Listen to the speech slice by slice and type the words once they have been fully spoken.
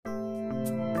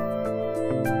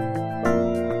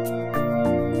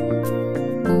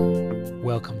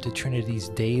welcome to Trinity's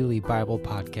Daily Bible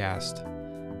Podcast,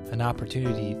 an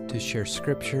opportunity to share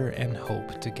scripture and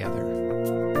hope together.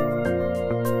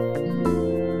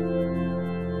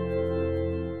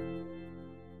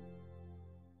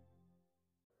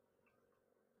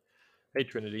 Hey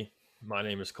Trinity, my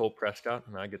name is Cole Prescott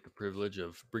and I get the privilege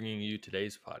of bringing you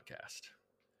today's podcast.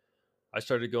 I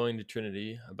started going to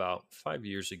Trinity about 5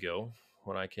 years ago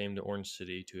when I came to Orange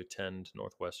City to attend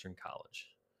Northwestern College,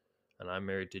 and I'm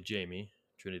married to Jamie,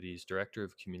 Trinity's Director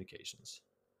of Communications.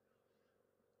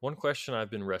 One question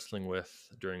I've been wrestling with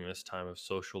during this time of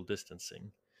social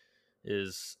distancing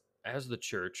is, as the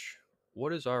church,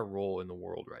 what is our role in the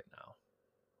world right now?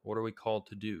 What are we called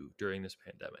to do during this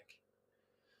pandemic?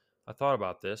 I thought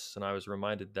about this and I was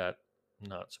reminded that,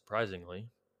 not surprisingly,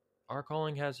 our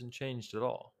calling hasn't changed at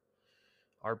all.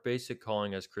 Our basic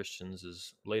calling as Christians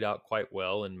is laid out quite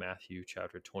well in Matthew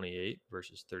chapter 28,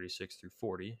 verses 36 through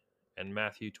 40, and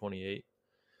Matthew 28,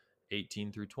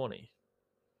 18 through 20.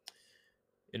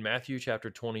 In Matthew chapter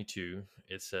 22,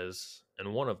 it says,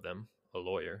 "And one of them, a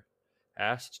lawyer,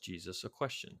 asked Jesus a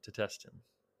question to test him.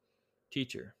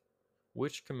 'Teacher,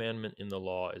 which commandment in the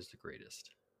law is the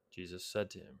greatest?' Jesus said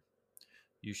to him,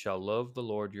 'You shall love the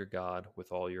Lord your God with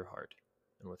all your heart,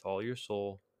 and with all your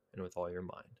soul, and with all your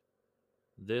mind.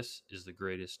 This is the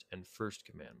greatest and first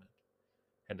commandment,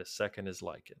 and a second is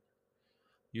like it.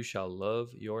 You shall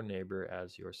love your neighbor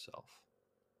as yourself.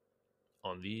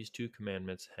 On these two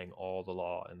commandments hang all the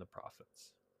law and the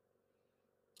prophets.'"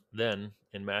 Then,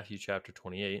 in Matthew chapter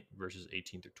 28, verses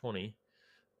 18 through 20,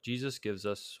 Jesus gives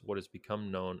us what has become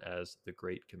known as the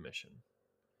Great Commission.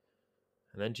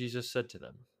 And then Jesus said to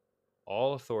them,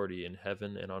 "All authority in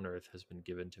heaven and on earth has been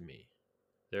given to me.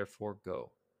 Therefore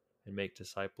go and make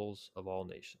disciples of all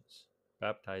nations,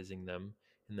 baptizing them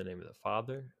in the name of the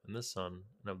Father and the Son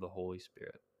and of the Holy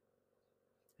Spirit,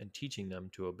 and teaching them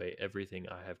to obey everything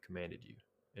I have commanded you.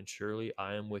 And surely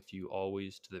I am with you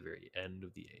always to the very end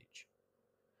of the age."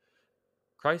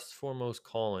 Christ's foremost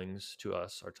callings to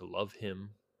us are to love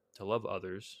Him, to love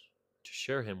others, to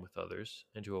share Him with others,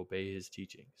 and to obey His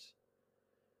teachings.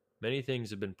 Many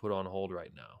things have been put on hold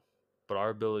right now, but our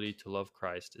ability to love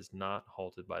Christ is not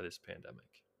halted by this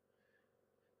pandemic.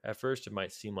 At first, it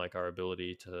might seem like our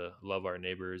ability to love our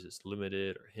neighbors is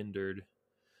limited or hindered,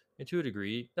 and to a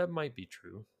degree, that might be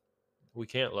true. We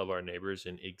can't love our neighbors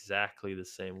in exactly the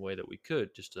same way that we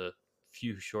could just a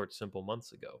few short, simple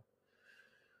months ago.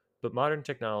 But modern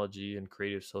technology and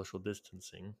creative social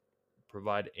distancing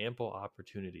provide ample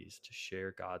opportunities to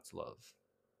share God's love.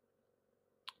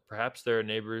 Perhaps there are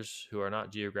neighbors who are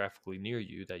not geographically near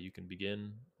you that you can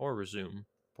begin or resume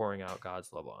pouring out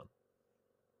God's love on.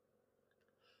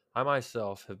 I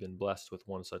myself have been blessed with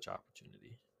one such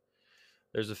opportunity.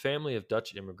 There's a family of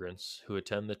Dutch immigrants who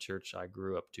attend the church I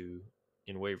grew up to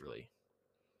in Waverly.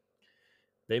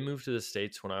 They moved to the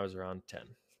States when I was around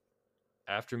 10.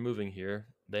 After moving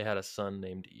here, they had a son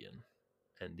named Ian,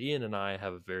 and Ian and I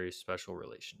have a very special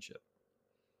relationship.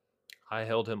 I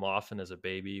held him often as a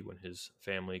baby when his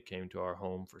family came to our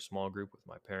home for small group with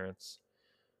my parents.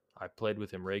 I played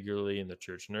with him regularly in the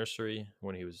church nursery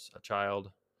when he was a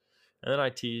child, and then I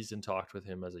teased and talked with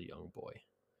him as a young boy.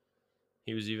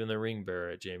 He was even the ring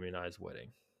bearer at Jamie and I's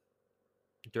wedding.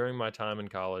 During my time in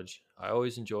college, I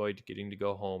always enjoyed getting to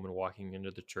go home and walking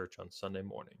into the church on Sunday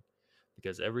morning,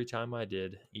 because every time I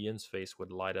did, Ian's face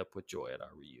would light up with joy at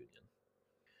our reunion.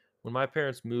 When my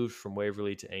parents moved from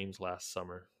Waverly to Ames last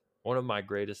summer, one of my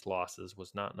greatest losses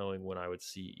was not knowing when I would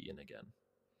see Ian again.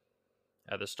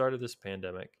 At the start of this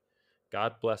pandemic,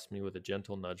 God blessed me with a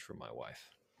gentle nudge from my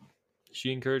wife.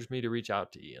 She encouraged me to reach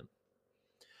out to Ian.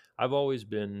 I've always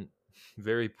been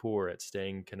very poor at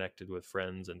staying connected with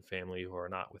friends and family who are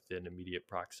not within immediate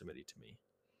proximity to me.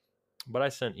 But I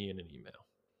sent Ian an email.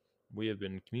 We have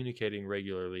been communicating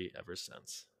regularly ever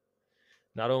since.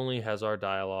 Not only has our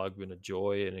dialogue been a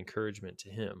joy and encouragement to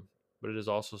him, but it has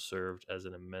also served as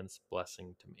an immense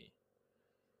blessing to me.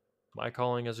 My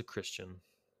calling as a Christian,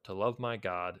 to love my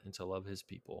God and to love His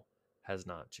people, has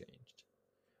not changed.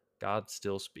 God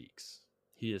still speaks.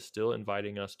 He is still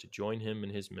inviting us to join Him in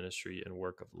His ministry and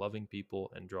work of loving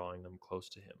people and drawing them close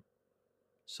to Him.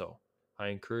 So, I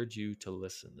encourage you to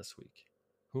listen this week.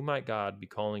 Who might God be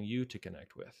calling you to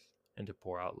connect with and to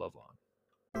pour out love on?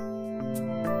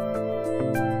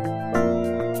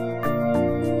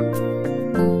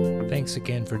 Thanks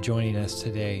again for joining us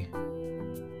today.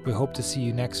 We hope to see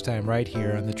you next time right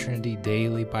here on the Trinity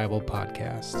Daily Bible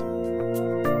Podcast.